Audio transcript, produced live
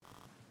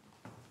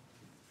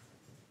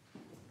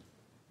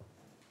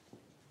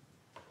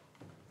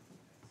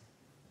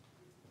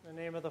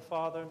name of the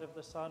Father, and of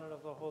the Son, and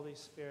of the Holy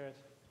Spirit.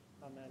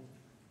 Amen.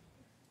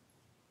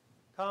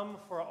 Come,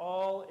 for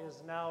all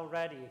is now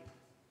ready.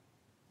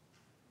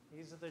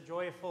 These are the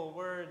joyful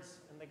words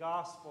in the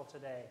gospel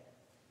today.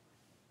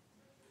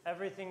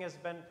 Everything has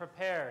been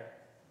prepared.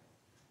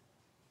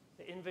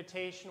 The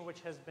invitation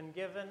which has been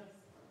given,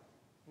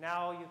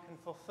 now you can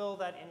fulfill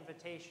that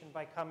invitation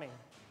by coming.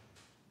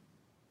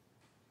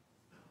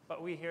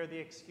 But we hear the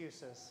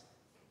excuses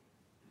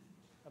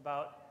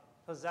about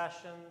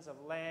possessions of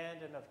land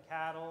and of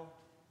cattle,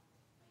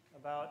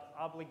 about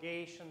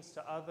obligations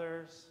to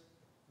others.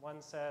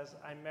 One says,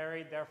 I'm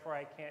married, therefore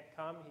I can't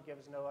come. He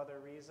gives no other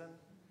reason.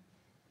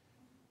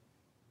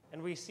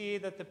 And we see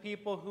that the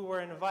people who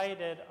were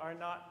invited are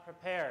not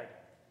prepared.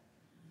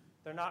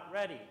 They're not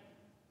ready,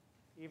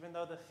 even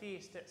though the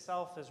feast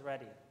itself is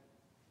ready.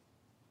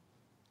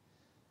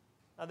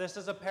 Now, this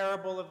is a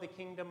parable of the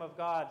kingdom of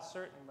God,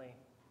 certainly,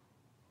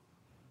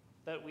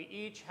 that we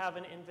each have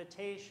an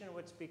invitation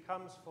which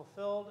becomes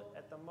fulfilled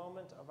at the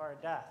moment of our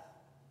death.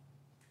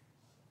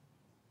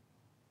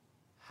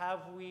 Have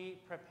we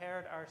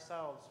prepared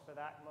ourselves for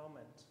that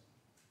moment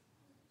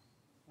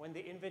when the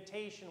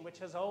invitation, which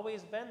has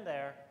always been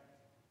there,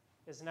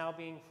 is now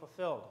being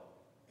fulfilled?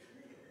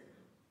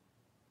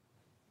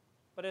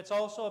 But it's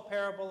also a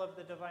parable of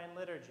the divine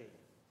liturgy.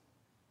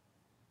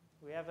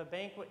 We have a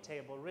banquet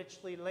table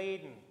richly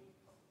laden.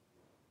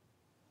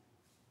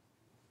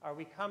 Are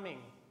we coming?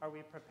 Are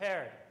we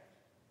prepared?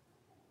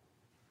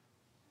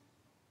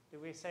 Do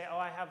we say, oh,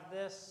 I have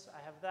this,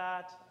 I have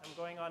that, I'm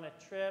going on a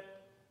trip,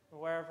 and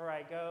wherever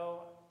I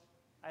go,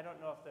 I don't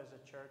know if there's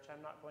a church,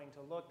 I'm not going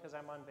to look because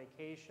I'm on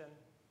vacation,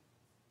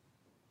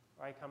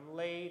 or I come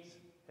late,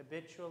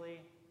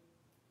 habitually.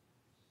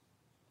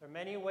 There are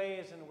many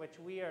ways in which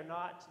we are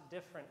not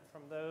different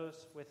from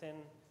those within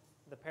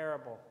the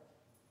parable.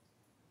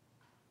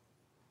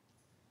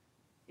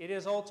 It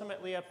is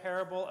ultimately a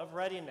parable of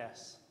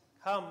readiness.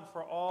 Come,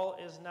 for all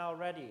is now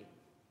ready.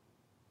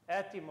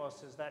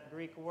 Etimos is that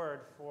Greek word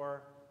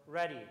for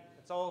ready.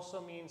 It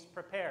also means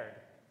prepared,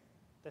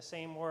 the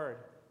same word.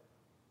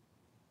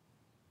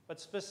 But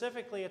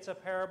specifically, it's a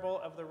parable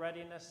of the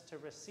readiness to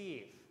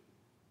receive.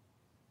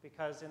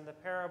 Because in the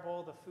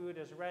parable, the food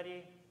is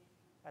ready.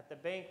 At the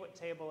banquet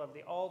table of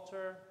the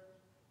altar,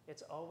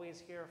 it's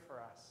always here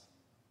for us.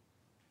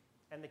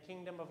 And the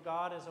kingdom of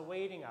God is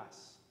awaiting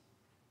us.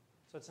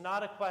 So it's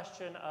not a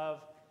question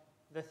of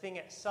the thing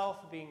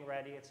itself being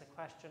ready, it's a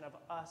question of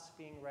us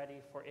being ready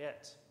for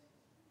it.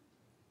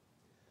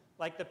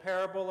 Like the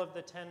parable of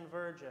the 10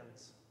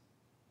 virgins.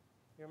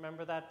 You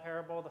remember that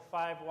parable, the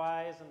 5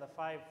 wise and the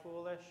 5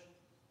 foolish?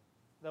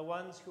 The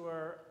ones who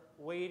are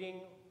waiting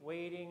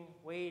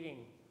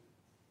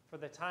for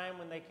the time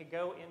when they could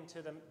go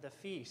into the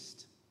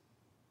feast.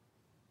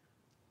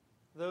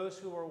 Those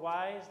who were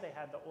wise, they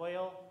had the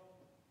oil,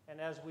 and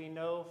as we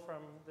know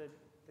from the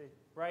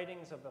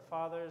writings of the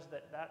fathers,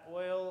 that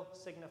oil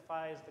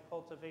signifies the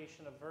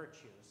cultivation of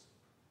virtues.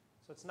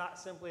 So it's not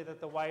simply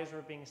that the wise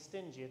were being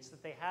stingy, it's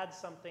that they had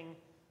something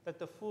that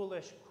the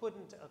foolish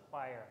couldn't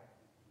acquire.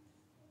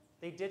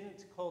 They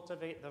didn't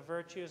cultivate the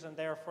virtues, and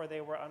therefore they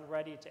were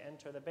unready to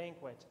enter the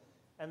banquet.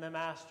 And the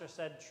master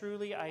said,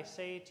 truly I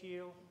say to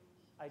you,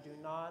 I do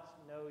not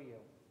know you.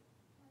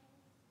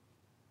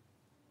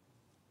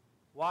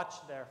 Watch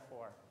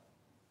therefore.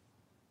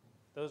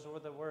 Those were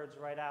the words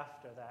right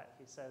after that.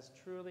 He says,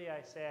 truly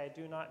I say I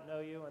do not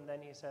know you. And then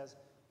he says,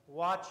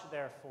 watch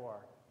therefore.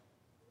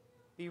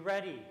 Be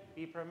ready.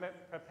 Be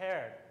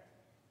prepared.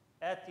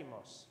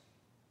 Etimos.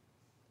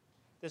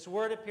 This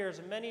word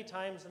appears many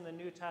times in the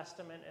New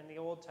Testament and the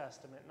Old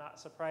Testament, not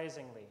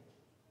surprisingly.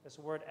 This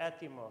word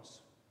etimos,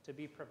 to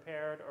be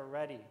prepared or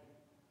ready.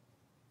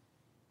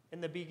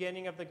 In the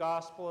beginning of the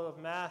Gospel of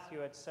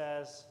Matthew, it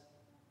says,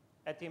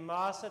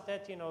 Etimasat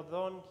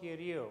etinodon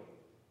Kyriou.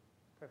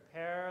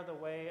 Prepare the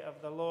way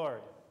of the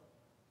Lord.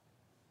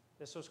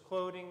 This was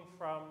quoting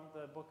from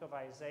the book of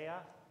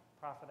Isaiah.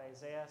 Prophet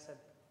Isaiah said,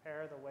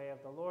 prepare the way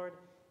of the Lord,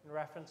 in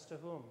reference to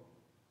whom?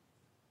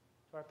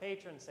 To our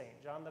patron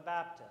saint, John the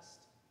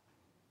Baptist.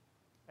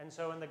 And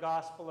so in the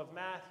Gospel of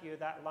Matthew,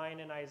 that line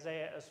in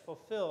Isaiah is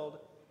fulfilled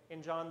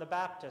in John the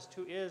Baptist,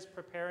 who is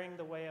preparing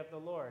the way of the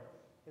Lord.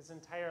 His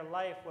entire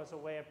life was a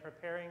way of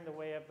preparing the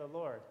way of the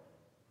Lord.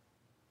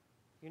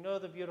 You know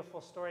the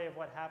beautiful story of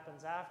what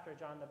happens after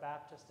John the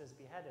Baptist is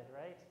beheaded,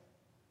 right?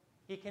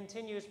 He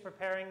continues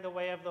preparing the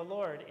way of the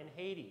Lord in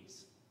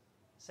Hades,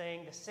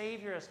 saying, the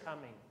Savior is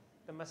coming,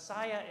 the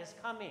Messiah is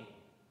coming.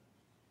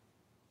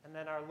 And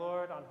then our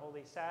Lord on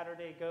Holy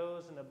Saturday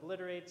goes and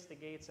obliterates the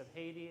gates of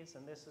Hades,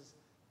 and this is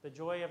the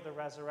joy of the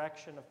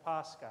resurrection of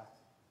Pascha.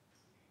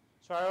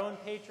 So our own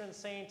patron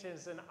saint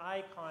is an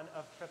icon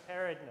of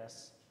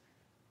preparedness,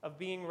 of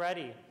being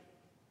ready.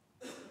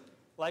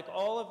 Like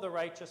all of the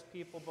righteous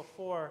people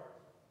before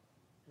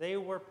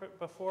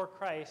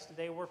Christ,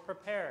 they were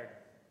prepared.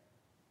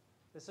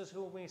 This is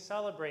who we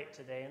celebrate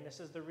today, and this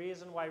is the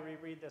reason why we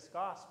read this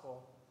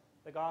gospel.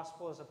 The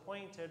gospel is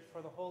appointed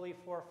for the holy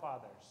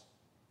forefathers,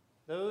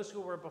 those who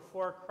were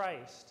before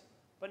Christ,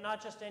 but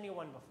not just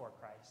anyone before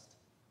Christ.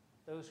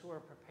 those who were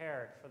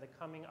prepared for the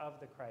coming of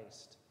the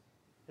Christ,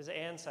 his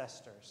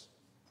ancestors.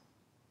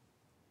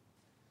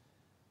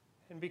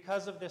 And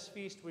because of this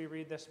feast, we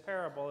read this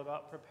parable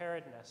about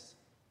preparedness.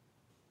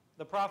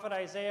 The prophet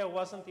Isaiah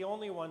wasn't the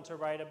only one to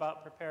write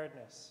about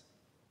preparedness.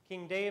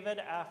 King David,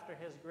 after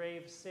his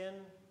grave sin,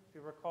 if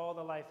you recall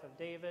the life of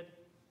David,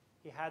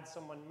 he had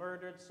someone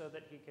murdered so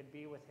that he could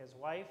be with his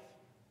wife.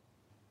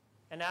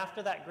 And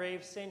after that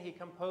grave sin, he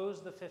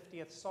composed the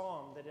 50th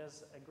Psalm that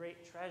is a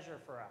great treasure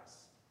for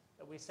us,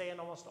 that we say in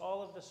almost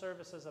all of the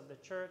services of the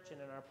church and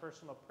in our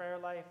personal prayer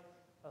life,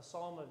 a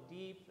psalm of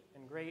deep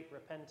and great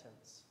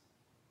repentance.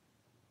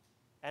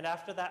 And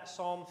after that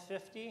Psalm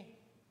 50,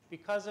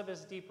 because of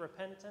his deep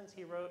repentance,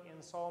 he wrote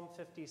in Psalm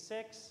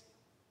 56,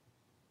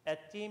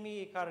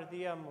 Etimi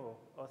ikardia mu,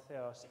 O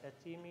Theos,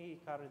 etimi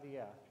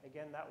ikardia.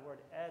 Again, that word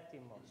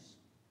etimos.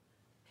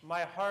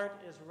 My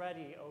heart is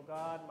ready, O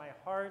God, my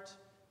heart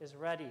is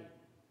ready.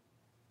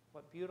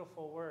 What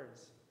beautiful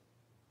words.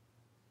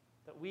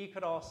 That we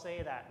could all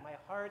say that. My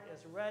heart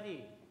is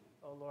ready,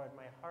 O Lord,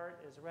 my heart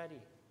is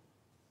ready.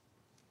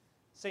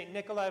 St.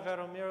 Nikolai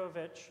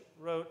Veromirovich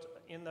wrote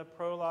in the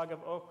prologue of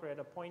Ohrid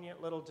a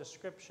poignant little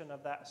description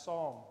of that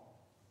psalm.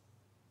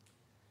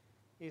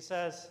 He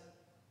says,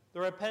 the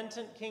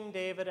repentant King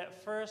David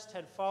at first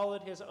had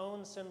followed his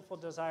own sinful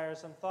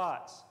desires and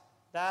thoughts.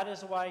 That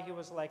is why he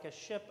was like a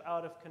ship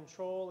out of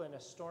control in a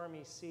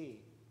stormy sea.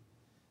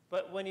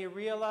 But when he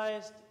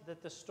realized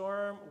that the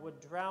storm would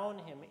drown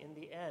him in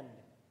the end,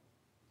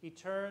 he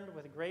turned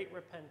with great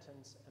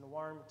repentance and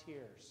warm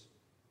tears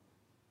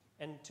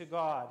and to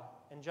God,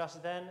 and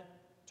just then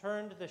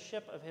turned the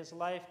ship of his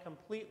life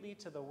completely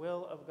to the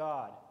will of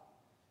God.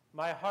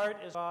 My heart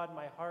is God,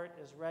 my heart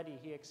is ready,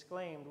 he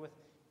exclaimed with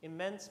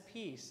immense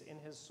peace in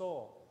his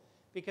soul,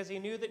 because he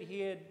knew that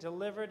he had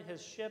delivered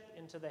his ship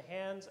into the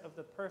hands of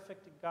the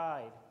perfect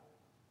guide.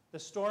 The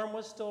storm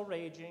was still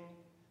raging,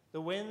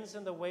 the winds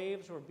and the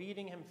waves were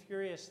beating him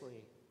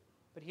furiously,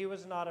 but he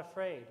was not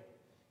afraid,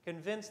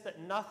 convinced that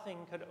nothing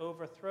could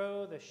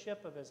overthrow the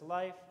ship of his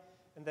life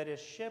and that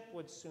his ship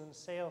would soon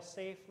sail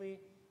safely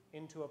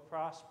into a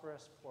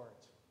prosperous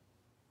port.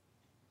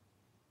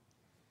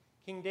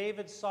 King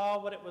David saw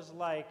what it was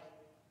like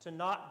to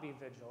not be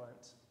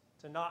vigilant,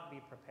 to not be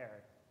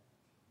prepared.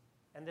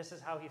 And this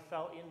is how he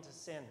fell into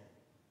sin.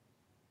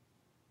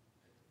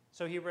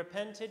 So he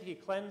repented, he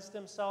cleansed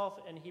himself,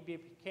 and he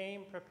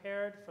became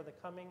prepared for the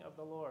coming of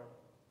the Lord.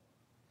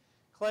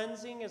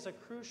 Cleansing is a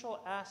crucial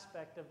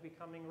aspect of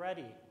becoming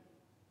ready.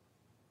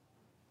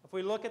 If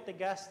we look at the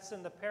guests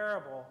in the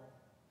parable,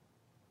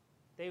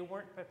 they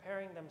weren't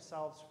preparing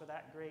themselves for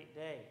that great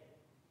day.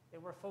 They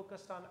were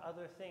focused on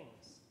other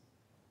things.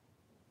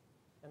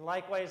 And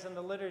likewise in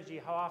the liturgy,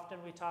 how often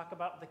we talk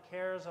about the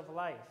cares of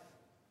life.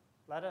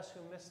 Let us who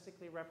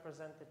mystically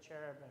represent the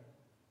cherubim.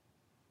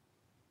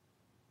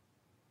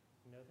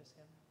 You know this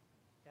hymn?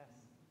 Yes.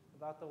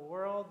 About the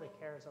world, the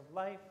cares of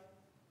life.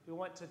 We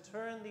want to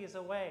turn these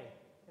away.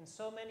 In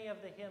so many of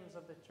the hymns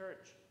of the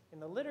church, in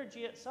the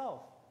liturgy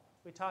itself,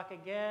 we talk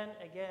again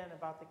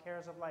about the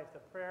cares of life, the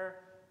prayer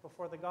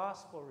before the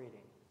gospel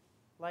reading.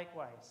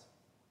 Likewise,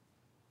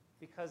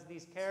 because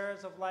these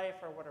cares of life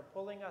are what are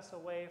pulling us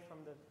away from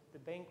the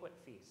banquet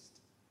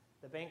feast.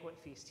 The banquet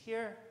feast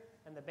here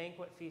and the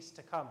banquet feast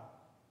to come.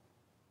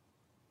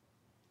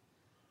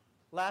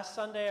 Last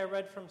Sunday I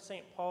read from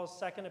St. Paul's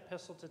second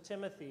epistle to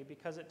Timothy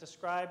because it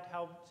described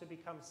how to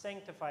become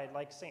sanctified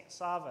like St.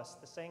 Savas,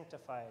 the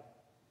sanctified.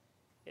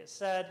 It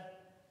said,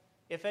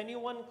 if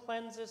anyone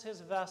cleanses his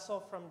vessel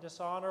from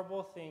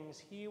dishonorable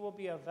things, he will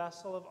be a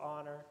vessel of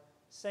honor,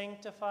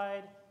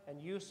 sanctified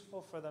and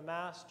useful for the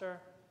master,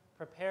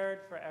 prepared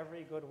for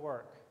every good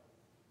work.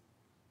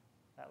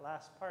 That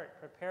last part,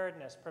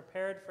 preparedness,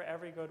 prepared for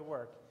every good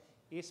work.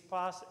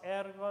 Ispas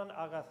ergon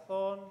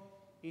agathon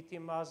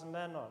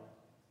itimasmenon.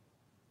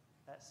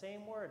 That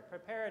same word,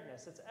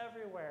 preparedness, it's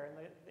everywhere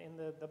in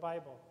the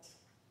Bible.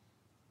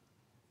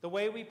 The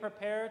way we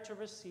prepare to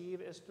receive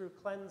is through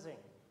cleansing,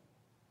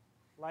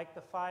 like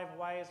the 5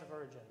 wise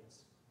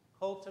virgins,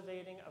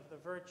 cultivating of the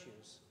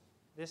virtues.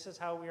 This is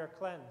how we are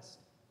cleansed.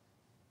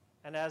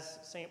 And as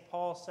St.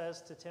 Paul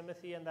says to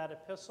Timothy in that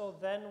epistle,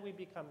 then we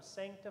become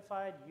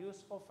sanctified,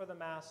 useful for the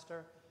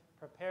master,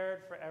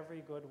 prepared for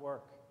every good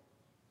work.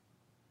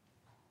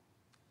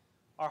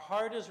 Our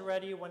heart is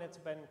ready when it's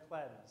been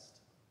cleansed,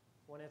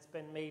 when it's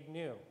been made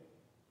new.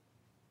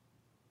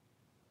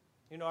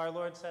 You know, our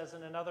Lord says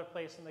in another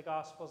place in the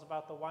Gospels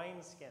about the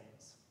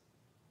wineskins.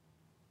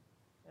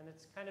 And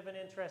it's kind of an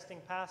interesting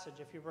passage.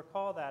 If you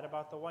recall that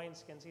about the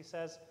wineskins, he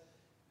says,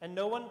 and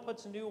no one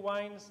puts new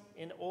wines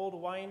in old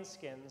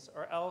wineskins,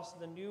 or else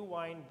the new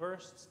wine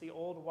bursts the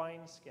old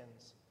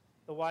wineskins.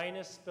 The wine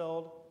is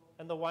spilled,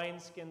 and the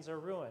wineskins are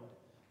ruined.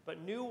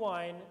 But new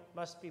wine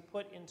must be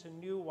put into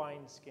new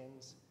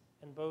wineskins,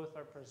 and both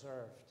are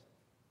preserved.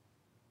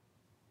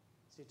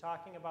 Is he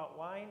talking about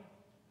wine?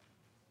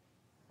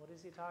 What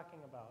is he talking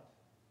about?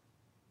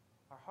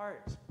 Our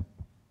heart.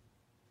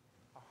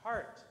 Our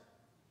heart.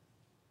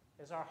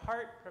 Is our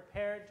heart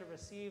prepared to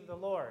receive the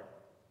Lord?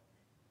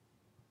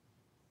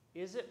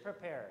 Is it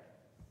prepared?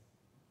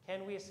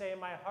 Can we say,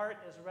 my heart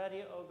is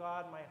ready, O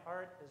God, my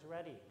heart is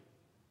ready?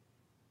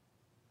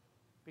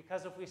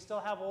 Because if we still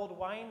have old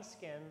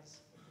wineskins,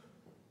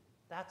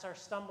 that's our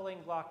stumbling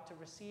block to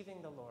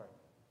receiving the Lord.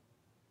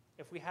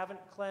 If we haven't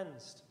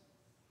cleansed.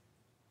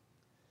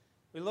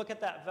 We look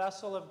at that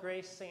vessel of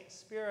grace, St.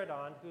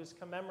 Spiridon, who's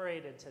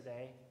commemorated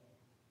today,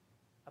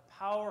 a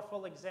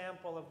powerful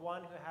example of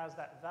one who has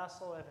that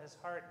vessel of his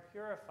heart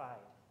purified.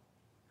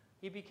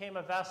 He became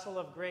a vessel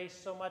of grace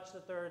so much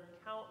that there are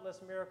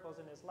countless miracles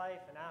in his life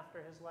and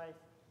after his life.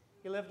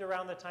 He lived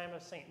around the time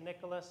of St.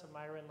 Nicholas of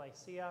Myra and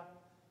Lycia,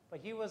 but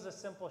he was a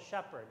simple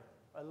shepherd,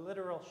 a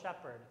literal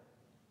shepherd.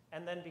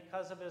 And then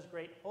because of his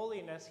great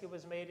holiness, he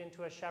was made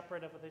into a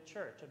shepherd of the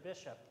church, a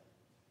bishop.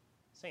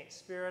 St.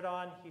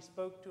 Spiridon, he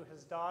spoke to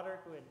his daughter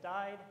who had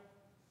died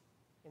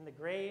in the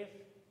grave.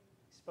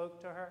 He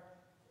spoke to her.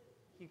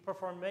 He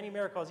performed many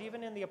miracles.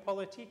 Even in the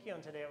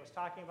Apologetikion today, it was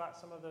talking about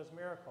some of those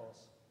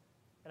miracles.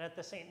 And at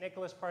the St.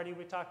 Nicholas party,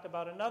 we talked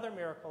about another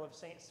miracle of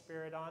St.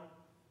 Spiridon.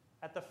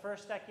 At the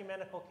First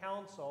Ecumenical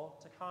Council,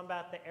 to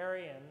combat the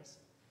Arians,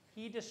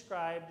 he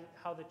described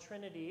how the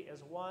Trinity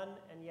is one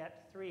and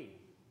yet three.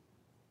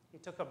 He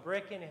took a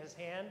brick in his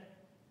hand,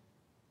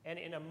 and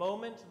in a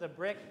moment, the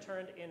brick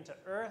turned into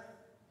earth,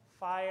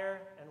 fire,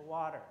 and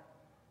water.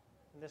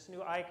 And this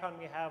new icon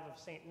we have of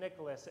St.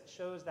 Nicholas, it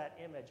shows that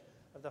image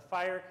of the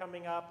fire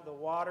coming up, the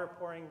water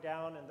pouring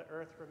down, and the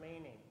earth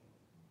remaining.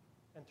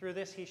 And through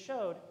this, he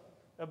showed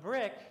a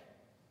brick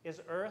is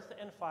earth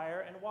and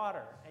fire and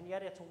water, and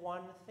yet it's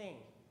one thing,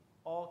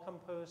 all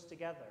composed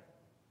together.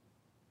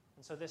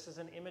 And so this is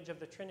an image of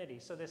the Trinity.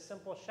 So this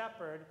simple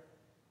shepherd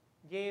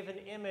gave an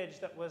image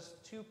that was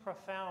too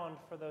profound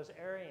for those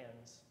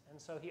Arians,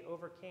 and so he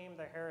overcame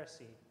their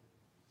heresy.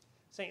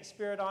 St.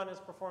 Spiridon has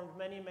performed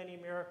many, many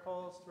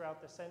miracles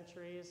throughout the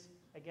centuries.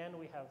 Again,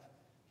 we have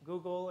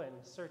Google and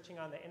searching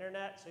on the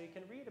internet, so you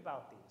can read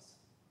about these.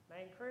 And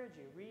I encourage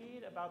you,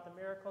 read about the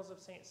miracles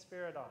of St.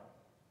 Spiridon.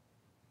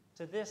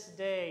 To this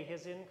day,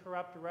 his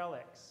incorrupt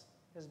relics,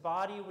 his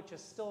body, which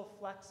is still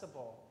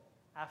flexible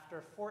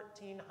after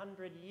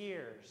 1,400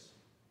 years,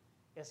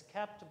 is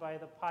kept by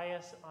the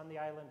pious on the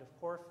island of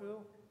Corfu,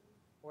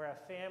 where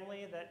a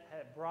family that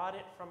had brought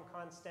it from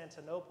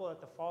Constantinople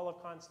at the fall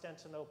of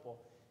Constantinople.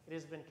 It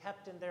has been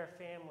kept in their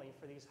family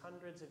for these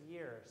hundreds of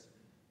years.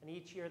 And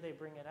each year they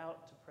bring it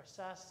out to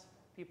process.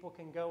 People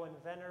can go and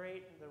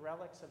venerate the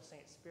relics of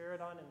St.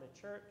 Spiridon in the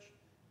church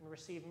and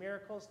receive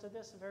miracles to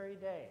this very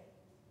day.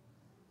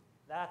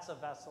 That's a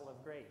vessel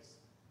of grace.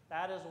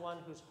 That is one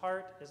whose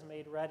heart is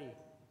made ready.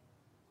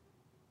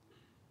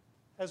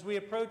 As we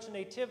approach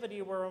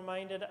Nativity, we're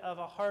reminded of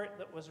a heart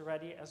that was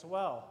ready as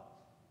well.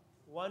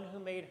 One who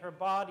made her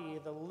body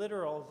the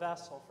literal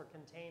vessel for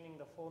containing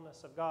the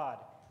fullness of God.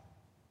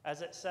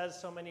 As it says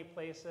so many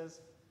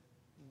places,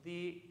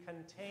 the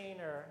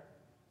container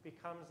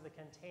becomes the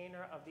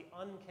container of the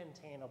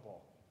uncontainable.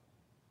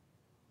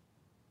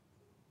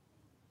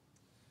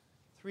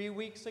 3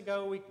 weeks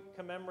ago, we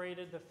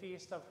commemorated the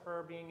feast of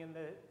her being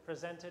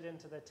presented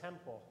into the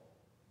temple.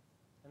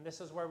 And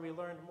this is where we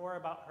learned more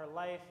about her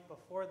life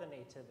before the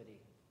Nativity,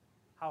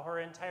 how her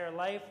entire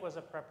life was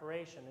a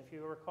preparation. If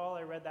you recall,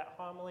 I read that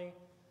homily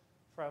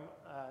from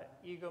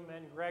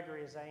Egomen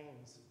Gregory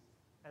Zanes.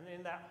 And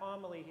in that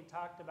homily, he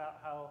talked about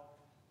how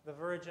the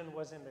Virgin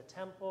was in the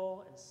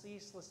temple and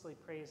ceaselessly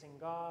praising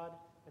God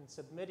and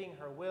submitting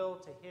her will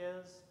to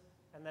his.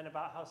 And then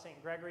about how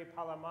St. Gregory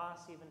Palamas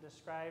even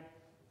described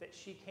that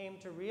she came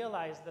to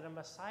realize that a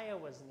Messiah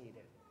was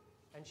needed.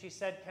 And she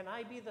said, "Can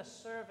I be the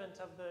servant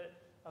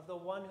of the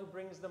one who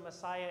brings the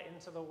Messiah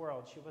into the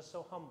world?" She was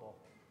so humble,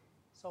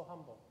 so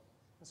humble.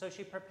 And so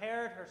she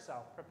prepared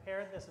herself,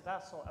 prepared this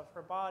vessel of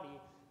her body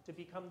to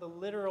become the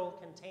literal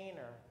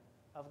container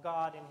of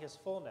God in his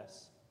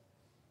fullness.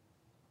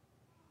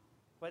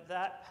 But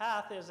that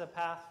path is a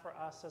path for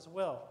us as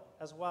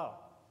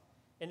well.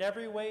 In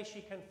every way,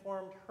 she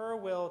conformed her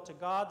will to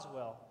God's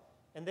will,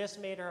 and this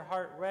made her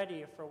heart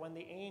ready for when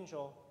the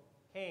angel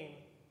came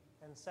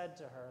and said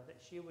to her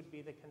that she would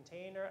be the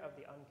container of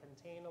the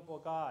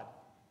uncontainable God.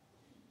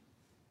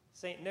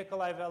 St.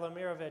 Nikolai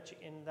Velimirovich,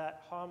 in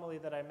that homily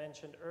that I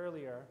mentioned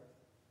earlier,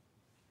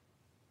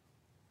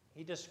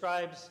 he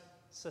describes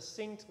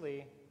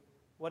succinctly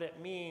what it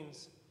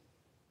means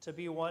to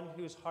be one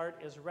whose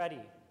heart is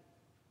ready.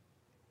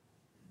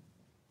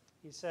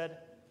 He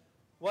said,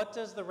 "What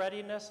does the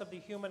readiness of the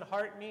human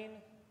heart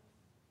mean?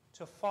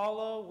 To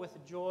follow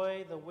with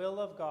joy the will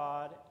of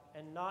God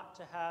and not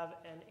to have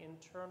an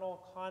internal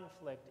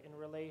conflict in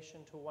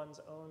relation to one's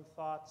own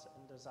thoughts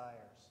and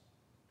desires."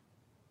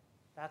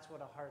 That's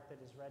what a heart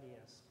that is ready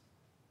is.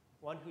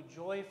 One who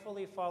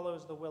joyfully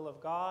follows the will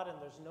of God,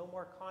 and there's no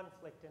more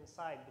conflict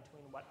inside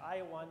between what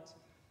I want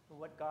and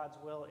what God's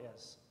will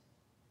is.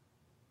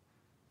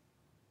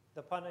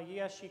 The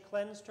Panagia, she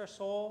cleansed her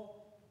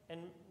soul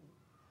and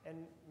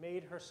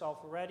made herself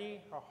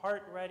ready, her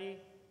heart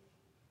ready.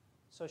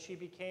 So she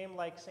became,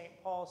 like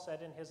St. Paul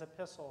said in his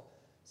epistle,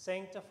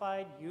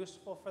 sanctified,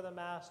 useful for the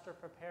master,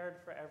 prepared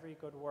for every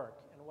good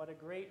work. And what a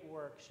great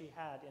work she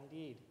had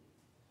indeed.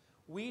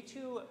 We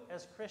too,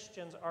 as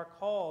Christians, are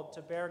called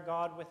to bear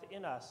God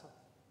within us,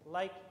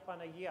 like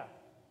Panagia.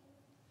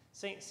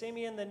 St.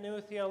 Simeon, the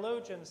new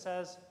theologian,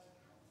 says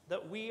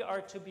that we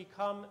are to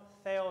become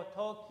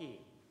Theotoki.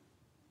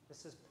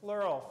 This is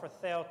plural for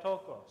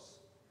Theotokos.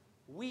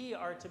 We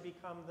are to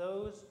become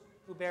those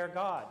who bear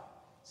God.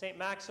 St.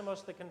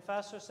 Maximus the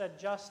Confessor said,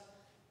 just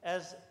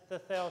as the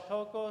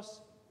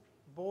Theotokos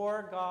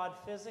bore God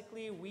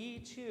physically, we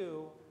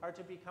too are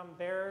to become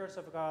bearers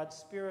of God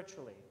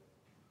spiritually.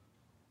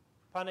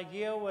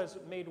 Panagia was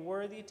made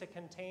worthy to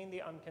contain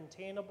the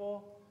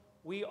uncontainable.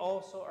 We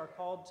also are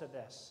called to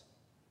this.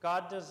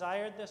 God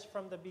desired this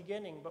from the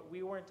beginning, but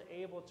we weren't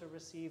able to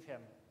receive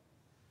him.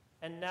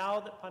 And now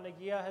that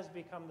Panagia has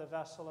become the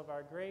vessel of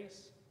our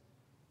grace,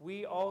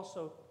 we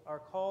also are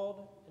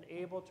called and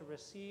able to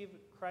receive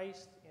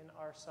Christ in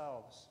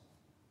ourselves.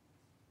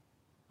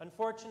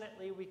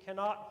 Unfortunately, we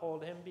cannot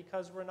hold him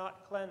because we're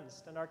not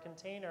cleansed, and our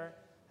container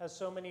has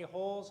so many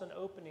holes and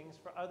openings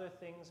for other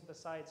things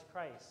besides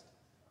Christ.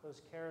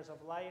 Those cares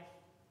of life,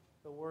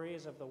 the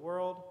worries of the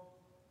world.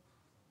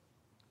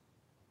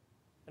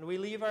 And we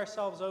leave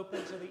ourselves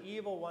open to the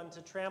evil one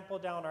to trample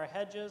down our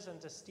hedges and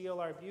to steal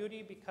our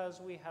beauty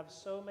because we have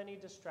so many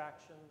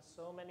distractions,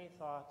 so many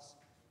thoughts,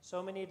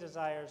 so many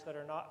desires that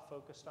are not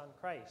focused on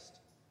Christ.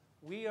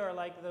 We are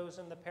like those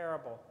in the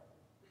parable.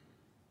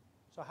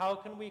 So how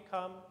can we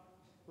come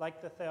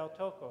like the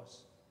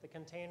Theotokos, the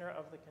container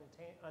of the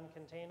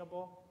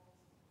uncontainable?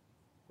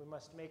 We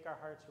must make our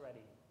hearts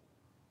ready.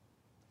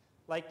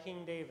 Like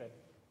King David.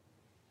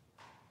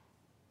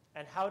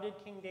 And how did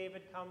King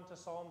David come to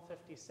Psalm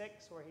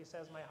 56, where he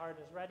says, my heart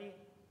is ready?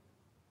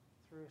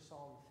 Through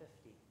Psalm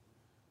 50.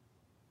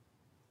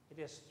 It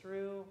is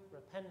through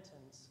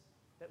repentance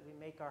that we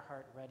make our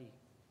heart ready.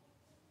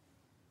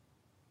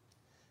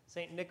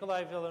 St.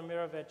 Nikolai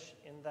Velimirovich,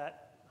 in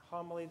that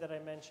homily that I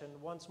mentioned,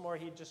 once more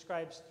he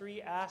describes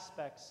 3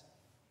 aspects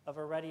of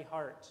a ready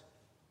heart.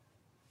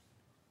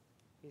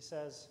 He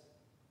says,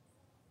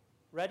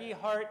 ready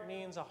heart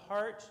means a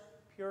heart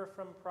pure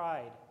from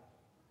pride,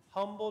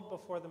 humbled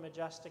before the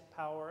majestic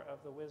power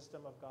of the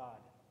wisdom of God.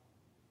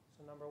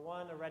 So number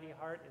 1, a ready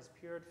heart is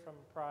pured from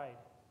pride.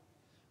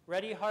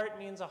 Ready heart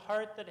means a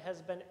heart that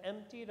has been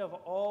emptied of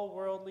all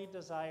worldly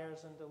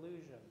desires and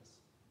delusions.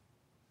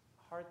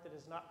 A heart that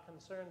is not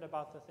concerned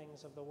about the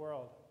things of the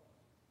world.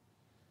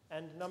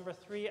 And number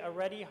 3, a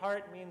ready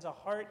heart means a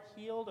heart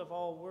healed of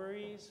all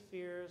worries,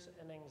 fears,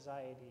 and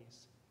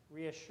anxieties,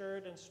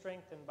 reassured and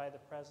strengthened by the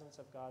presence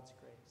of God's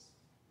grace.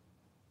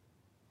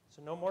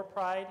 So no more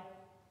pride,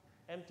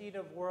 emptied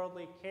of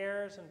worldly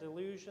cares and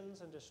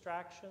delusions and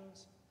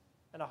distractions,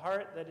 and a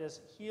heart that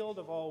is healed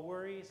of all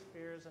worries,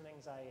 fears, and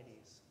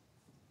anxieties.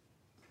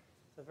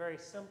 It's a very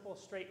simple,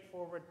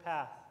 straightforward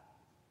path.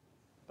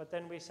 But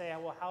then we say,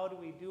 well, how do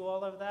we do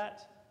all of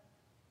that?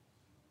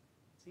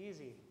 It's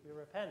easy. We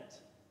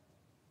repent.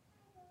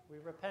 We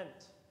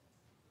repent.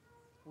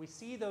 We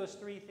see those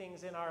 3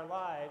 things in our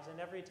lives, and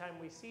every time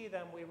we see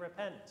them, we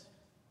repent.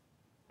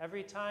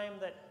 Every time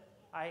that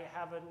I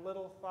have a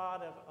little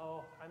thought of,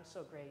 oh, I'm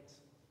so great,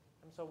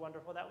 I'm so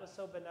wonderful, that was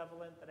so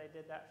benevolent that I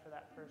did that for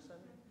that person,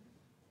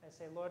 I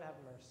say, Lord, have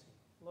mercy.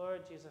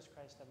 Lord Jesus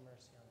Christ, have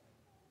mercy on me.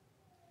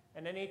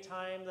 And any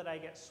time that I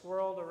get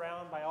swirled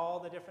around by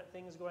all the different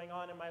things going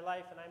on in my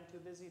life and I'm too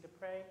busy to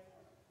pray,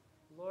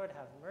 Lord,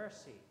 have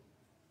mercy.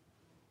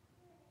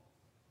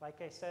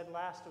 Like I said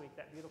last week,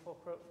 that beautiful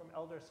quote from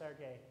Elder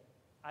Sergei,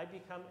 I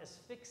become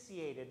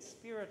asphyxiated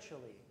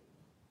spiritually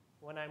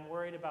when I'm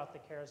worried about the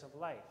cares of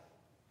life.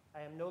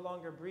 I am no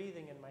longer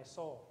breathing in my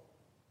soul.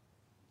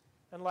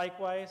 And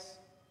likewise,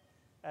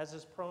 as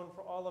is prone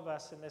for all of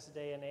us in this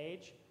day and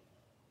age,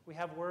 we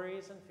have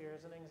worries and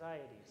fears and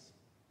anxieties.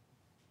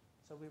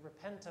 So we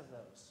repent of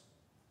those.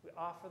 We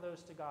offer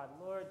those to God.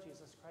 Lord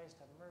Jesus Christ,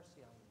 have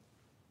mercy on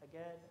me,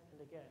 again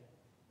and again.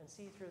 And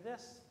see, through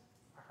this,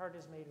 our heart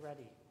is made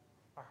ready.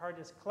 Our heart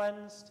is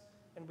cleansed,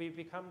 and we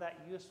become that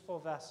useful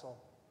vessel.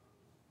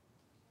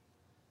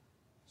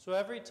 So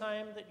every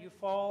time that you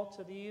fall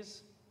to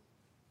these,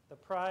 the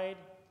pride,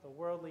 the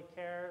worldly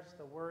cares,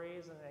 the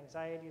worries and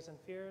anxieties and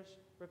fears,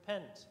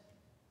 repent.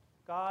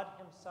 God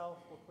himself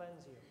will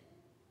cleanse you,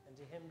 and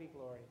to him be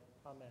glory.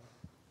 Amen.